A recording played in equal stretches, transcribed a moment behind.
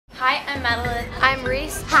I'm Madeline. I'm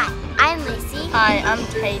Reese. Hi, I'm Lucy. Hi, I'm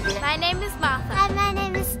Hayden. My name is Martha. Hi, my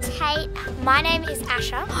name is Tate. My name is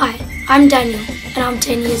Asha. Hi, I'm Daniel and I'm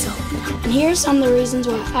 10 years old. And here are some of the reasons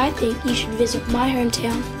why I think you should visit my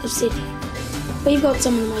hometown of Sydney. We've got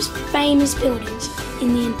some of the most famous buildings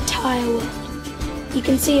in the entire world. You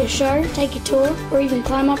can see a show, take a tour, or even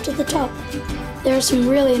climb up to the top. There are some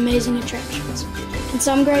really amazing attractions and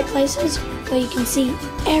some great places where you can see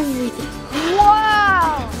everything.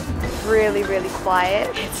 Wow! Really, really quiet.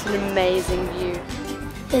 It's an amazing view.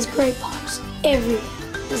 There's great parks everywhere.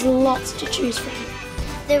 There's lots to choose from.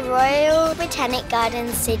 The Royal Botanic Garden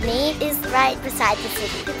Sydney is right beside the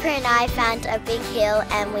city. Pippa and I found a big hill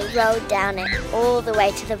and we rode down it all the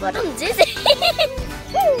way to the bottom. Dizzy!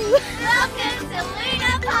 Welcome to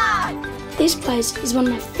Luna Park! This place is one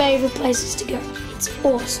of my favourite places to go. It's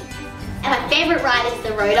awesome. And my favourite ride is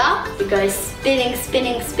the rotor. It goes spinning,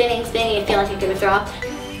 spinning, spinning, spinning. I feel like I'm going to throw up.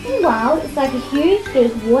 Meanwhile, it's like a huge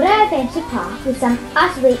big water adventure park with some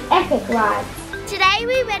utterly epic rides. Today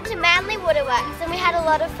we went to Manly Waterworks and we had a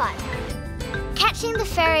lot of fun. Catching the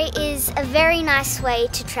ferry is a very nice way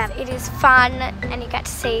to travel. It is fun and you get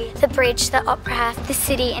to see the bridge, the opera house, the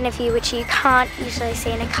city in a view which you can't usually see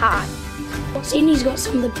in a car. Sydney's got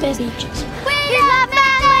some of the best beaches. We love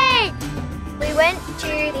Manly! We went to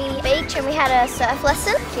the beach and we had a surf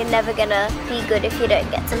lesson. You're never gonna be good if you don't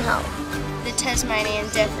get some help. The Tasmanian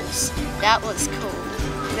devils. That was cool.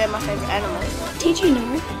 They're my favourite animal. Did you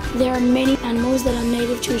know there are many animals that are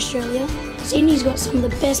native to Australia? Sydney's got some of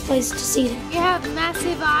the best places to see them. You have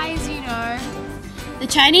massive eyes, you know. The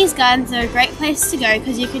Chinese gardens are a great place to go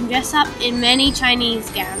because you can dress up in many Chinese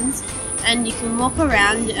gowns and you can walk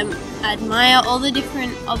around and admire all the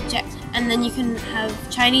different objects, and then you can have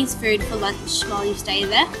Chinese food for lunch while you stay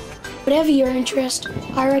there. Whatever your interest,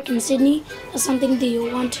 I reckon Sydney is something that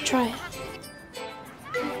you'll want to try out.